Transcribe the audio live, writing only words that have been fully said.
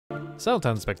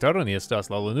Saluton spectaro, ni estas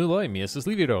la lunuloj, mi estas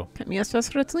Liviro. Kaj mi estas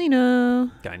Fratlino.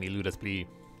 Kaj ni ludas pli.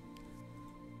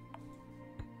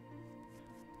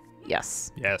 Yes.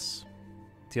 Yes.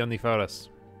 Tion ni faras.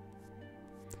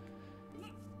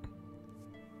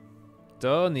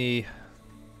 Do ni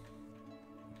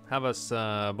havas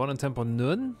bonan tempon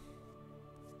nun.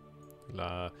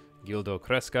 La gildo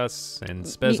kreskas en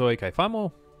spezoj kaj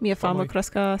famo. Mia famo Famoj.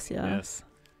 kreskas, yes.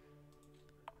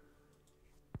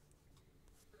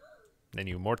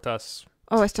 Neniu mortas.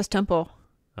 Oh, estas tempo.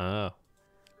 Ah.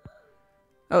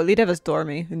 Oh, li devas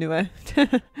dormi, unue.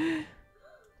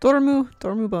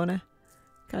 Dormu bone.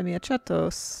 Kaj mi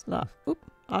aĉetos la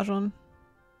aĵon.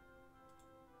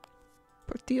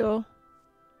 Por tio.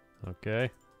 Okay.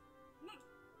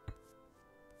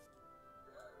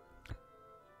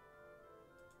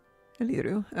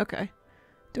 Eliru, okay.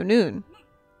 Do nun.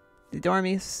 Li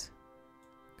dormis.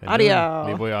 Kaj nun Adiaŭ.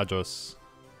 Li vojaĝos.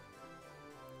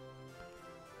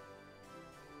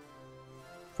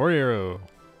 Foriru.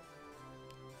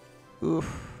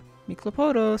 Mi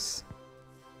klopodos.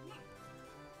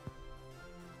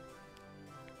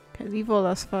 Kaj li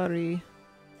volas fari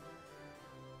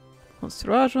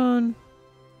konstruaĵon.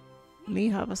 Mi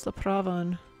havas la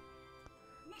pravan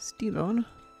stilon.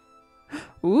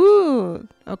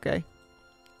 Okay.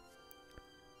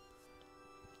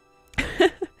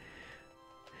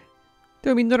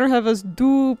 Do mi nur havas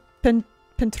du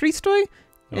pentristoj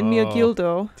en mia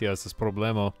gildo. Tio estas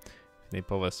problemo. Ne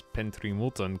povas pentri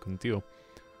multon kun tio.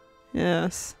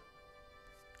 Yes.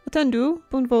 Atendu,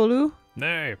 bonvolu.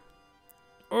 Ne.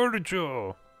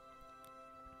 Urĝu.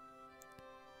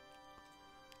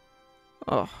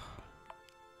 Oh,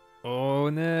 Oh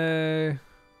ne.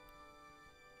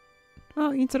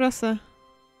 interesa.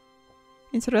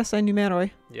 Interesaj numeroj.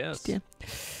 Yes. Tie.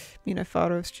 Mi ne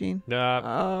faros ĝin. Ja.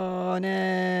 Oh,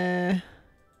 ne.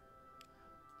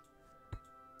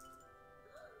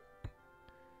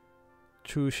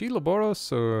 Ĉu ŝi laboros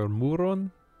sur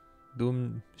muron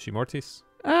dum ŝi mortis?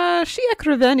 Ŝi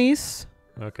ekrevenis.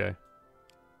 Okay.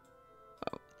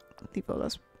 Li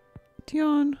volas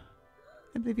tion.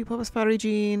 Eble vi povas fari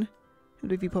ĝin.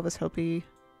 Eble vi povas helpi.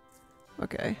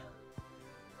 Okay.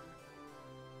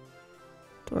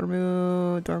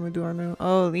 Dormu.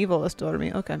 Oh, li volas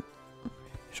dormi. Okay.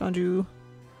 Ŝanĝu.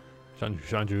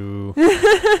 Ŝanĝu.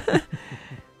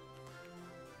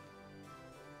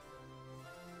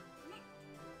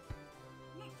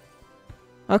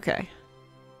 Okay.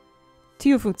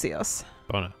 Tio funkcias.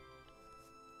 Bone.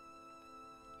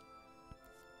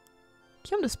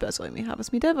 Kiom da spezoj mi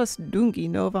havas? Mi devas dungi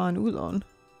novan ulon.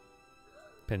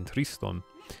 Pentriston.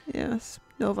 Yes,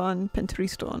 novan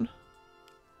pentriston.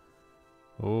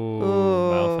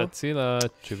 Malfacila.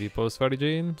 Ĉu vi povas fari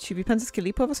ĝin? Ĉu vi pensas ke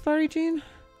li povas fari ĝin?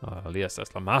 Li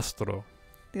estas la mastro.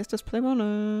 Li estas plej bona,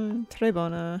 tre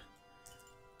bona.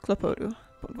 Klopodu,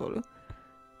 bonvolu.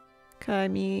 Kaj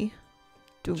mi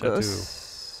dungos.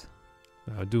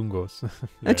 Dungos.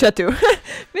 Aĉetu.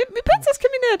 mi pensas ke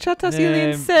mi ne aĉetas Ne.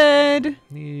 ilin, sed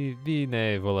Vi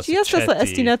ne volas ĝi estas la aĉeti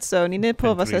estineco, ni ne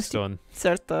povas esti pentriston.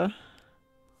 certa.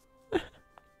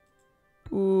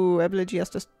 Eble ĝi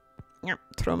estas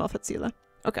tro malfacila.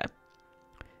 Okay.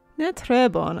 Ne tre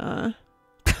bona.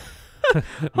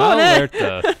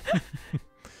 Mallerta.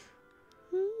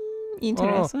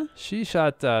 Interesa. Ŝi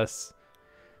ŝatas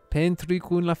pentri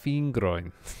kun la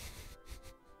fingrojn.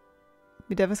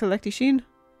 Mi devas elekti ŝin.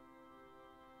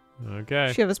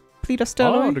 Okay. Ŝi havas pli da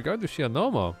steloj. Rigardu ŝia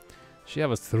nomo. Ŝi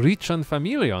havas riĉan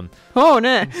familion,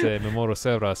 Ne. se memoro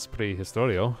servas pri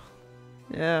historio.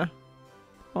 Yeah.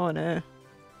 Ne.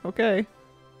 Okay.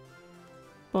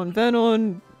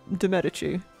 Bonvenon de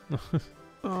Medici.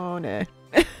 Ne.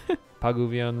 Pagu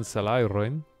vian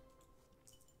salajrojn.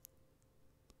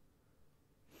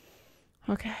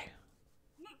 Okay.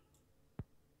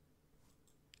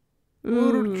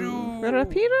 Urĝu.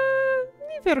 Rapida?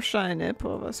 Mi verŝajne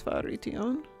povas fari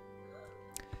tion.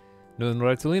 Nun,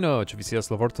 Rajtulino, ĉu vi scias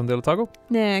la vorton de la tago?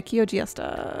 Ne, kio ĝi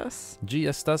estas? Ĝi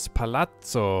estas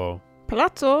palaco.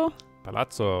 Palaco?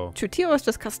 Palaco. Ĉu tio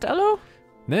estas kastelo?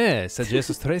 Ne, sed ĝi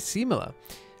estas tre simila.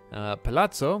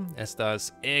 Palaco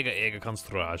estas ega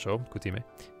konstruaĵo, kutime,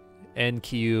 en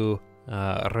kiu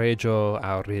reĝo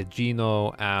aŭ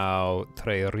reĝino aŭ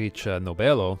tre riĉa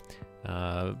nobelo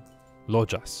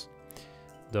loĝas.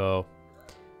 Do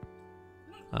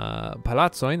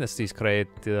palacojn estis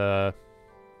kreita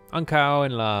ankaŭ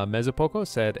en la mezepoko,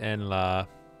 sed en la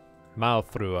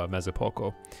malfrua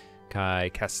mezepoko.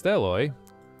 Kaj kasteloj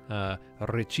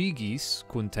riĉigis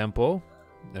kun tempo,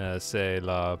 se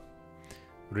la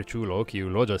riĉulo kiu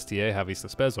loĝas tie havis la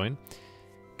spezojn,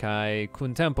 kaj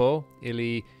kun tempo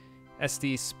ili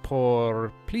estis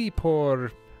pli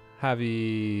por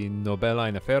havi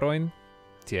nobelain aferoin,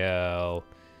 tiel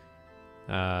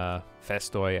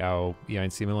festoi au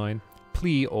iain similain,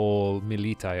 pli ol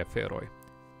militai aferoi.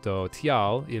 Do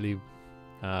tial ili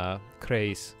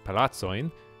creis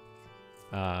palazzoin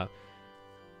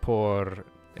por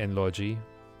enlogi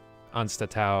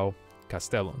anstatau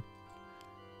castellon.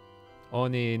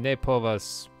 Oni ne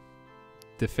povas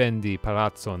defendi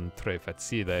palazzon tre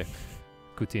facile,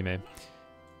 cutime,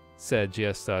 sed gi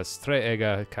estas tre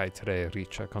ega kai tre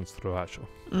riĉa konstruaĵo.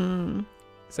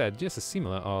 Sed gi estas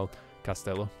simila al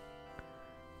castello.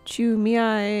 Ĉu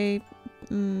miaj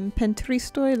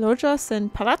pentristoj loĝas en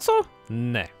palaco?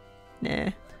 Ne,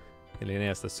 Ne. ili ne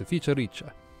estas sufiĉe riĉa.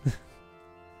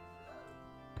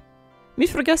 Mi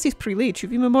forgesis pri li, ĉu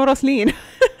vi memoras lin?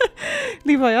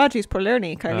 Li vojaĝis por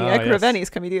lerni, kaj li ekrevenis,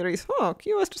 kaj mi diris,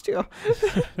 kio estas tio?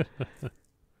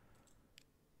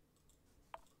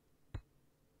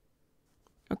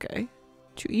 Okej.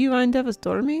 Ĉu iu ajn devas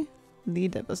dormi? Li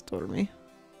devas dormi.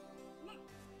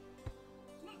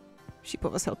 Ŝi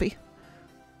povas helpi.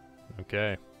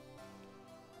 Okay.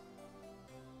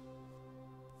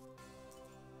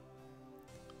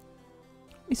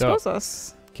 Mi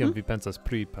supozas. Kion vi pensas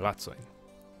pri palazzoin?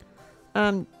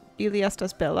 Ili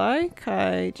estas belaj,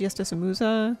 kaj ĝi estas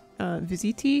amuza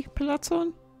viziti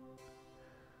palacon.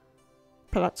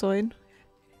 Palacojn.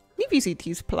 Ni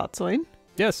vizitis palacojn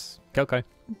Yes, kelkaj.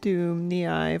 dum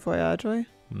niaj vojaĝoj.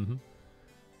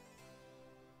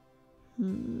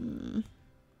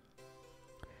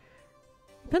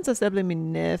 Pensas eble mi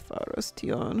ne faros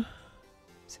tion,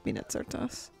 se mi ne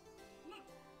certas.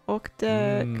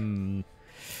 80.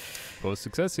 Povas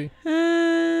successi.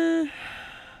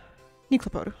 Ni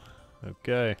klopodu.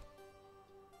 Okay.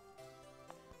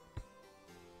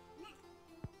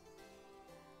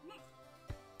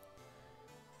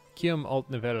 Kiom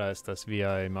altnivela estas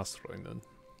viaj mastroj nun?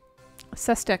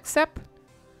 Sesdek sep,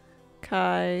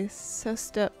 kaj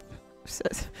sesdep.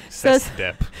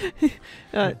 Sestep.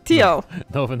 Tio.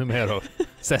 Nova numero.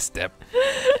 Sestep.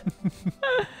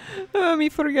 Mi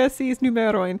forgesis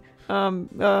numerojn.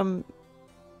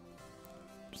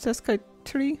 Ses kaj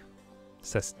tri?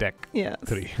 Sesdek. Yes.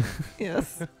 3.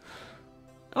 Yes.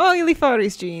 Ili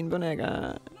faris ĝin,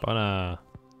 bonega. Bona.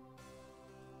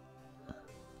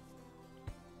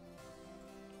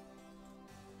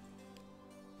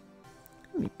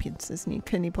 Mi pensas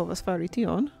ke ni povas fari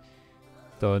tion.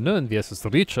 Do nun vi estas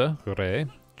riĉa, re.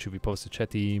 Ĉu vi povas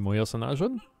aĉeti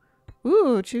mojosonaĵon?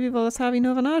 Ĉu vi volas havi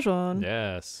novanaĵon?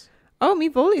 Yes. Mi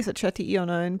volis aĉeti ion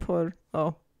ajn por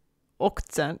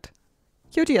 800.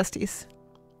 Kio ĝi estis?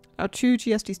 Aŭ ĉu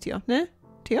ĝi estis tio? Ne?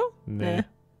 Tio? Ne.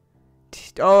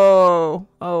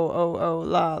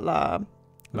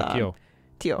 La kio?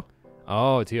 Tio.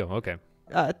 Tio, okay.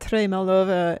 Tre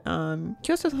malnova.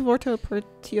 Kio estas la vorto por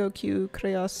tio kiu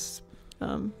kreas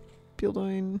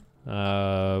bildojn?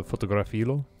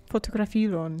 Fotografilo?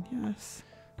 Fotografilon, yes.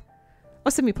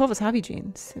 Se mi povas havi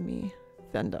ĝin, se mi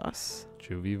vendas.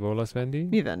 Ĉu vi volas vendi?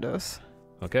 Mi vendos.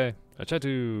 Okay,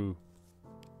 aĉetu.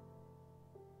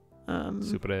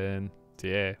 Supren,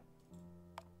 tie.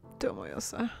 Do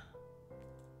mojosa.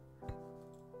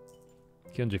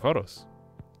 Kion ĝi faros?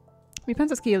 Mi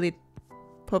pensas ke ili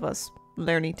povas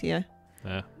lerni tie.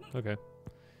 Okay.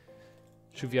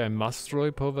 Ĉu viaj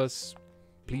mastroj povas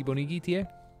plibonigi tie?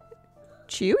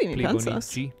 Ĉiuj, mi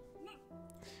pensas. Plibonigi?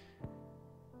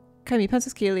 Kaj mi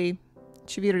pensas ke ili,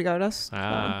 ĉu vi rigardas?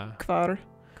 Kvar.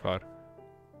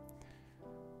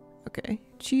 Okay.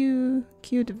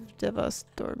 Kiu devas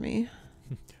dormi?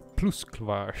 Plus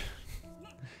kvar.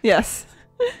 Yes.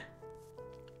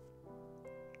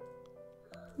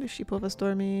 Ŝi povas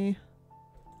dormi.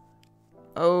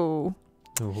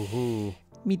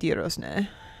 Mi diros ne.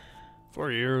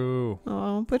 For you.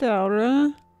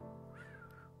 Bedaŭre.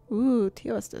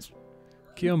 Tio estas.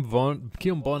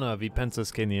 Kiom bona vi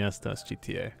pensas ke ni estas ĉi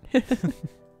tie?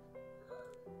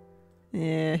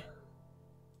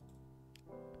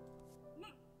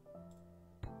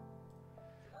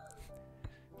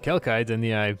 Kelkaj de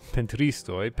niaj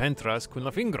pentristoj pentras kun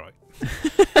la fingroj.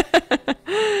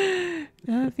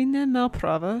 Vi ne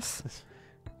malpravas.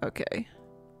 Okay.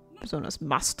 Bezonas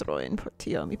mastrojn por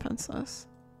tio, mi pensas.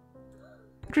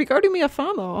 Rigardu mia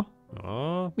famo.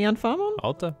 Mian famon?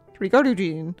 Alta. Rigardu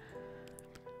ĝin.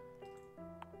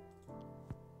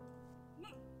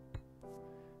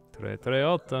 Tre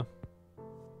alta.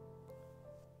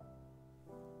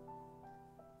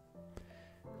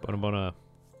 Bona.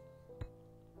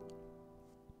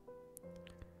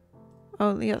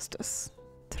 Li estas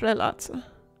tre laca.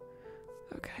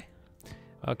 Okay.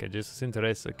 Okay, ĝi estas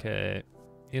interesa ke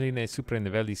ili ne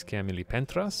suprenivelis kiam ili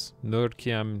pentras, nur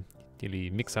kiam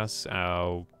ili mixas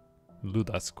au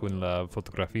ludas kun la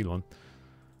fotografilon.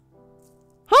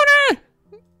 Oh ne!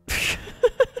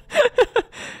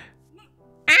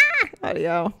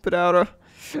 Adiaŭ, bedaŭro.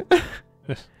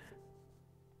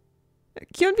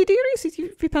 Kion vi diris?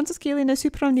 Vi pensas ke ili ne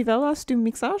supranivelas dum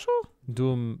mixaĵo?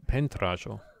 Dum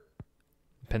pentraĵo.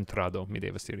 Pentrado, mi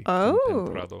devas diri. Oh. Dum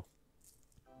pentrado.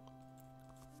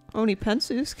 Oni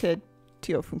pensus ke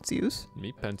tio funkcius.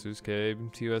 Mi pensus ke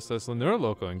tio estas la nura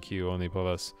loko en kiu oni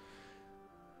povas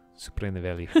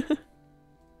supreniveli.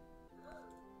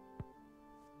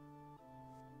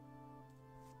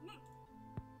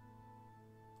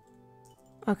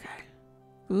 Okay.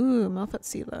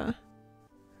 Malfacila.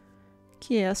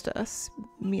 Kie estas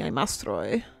miaj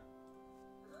mastroj?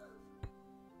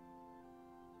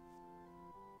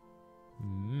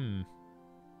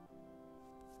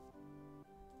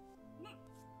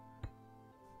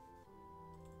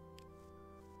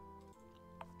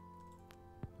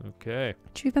 Okay.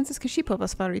 Ĉu vi pensas ke ŝi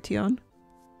povas fari tion?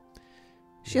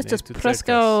 Ŝi Ne estas tute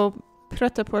preskaŭ certas.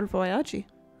 preta por vojaĝi.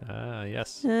 Ah,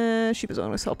 yes. Ŝi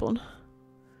bezonas helpon.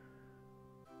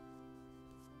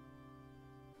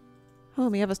 Oh,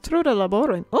 mi havas tro da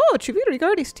laborojn. Oh, ĉu vi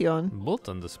rigardis tion?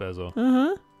 Multan da speso. Aha.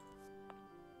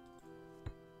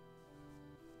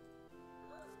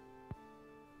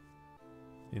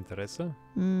 Interesa?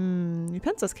 Mi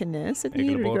pensas ke ne, sed Ege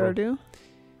ni laboro. rigardu.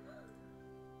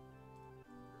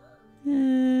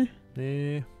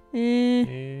 Ne.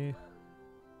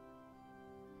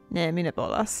 Ne, mi ne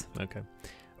volas. Okay.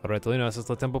 Alright, Lino, estas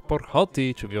la tempo por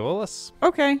halti, ĉu vi volas?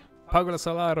 Okay, Pagu la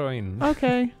salarojn.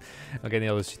 okay. Okay, ni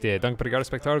aŭdas ĉi tie. Dank por rigardo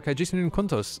spektaro kaj ĝis nun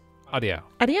kontos. Adiaŭ.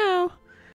 Adiaŭ.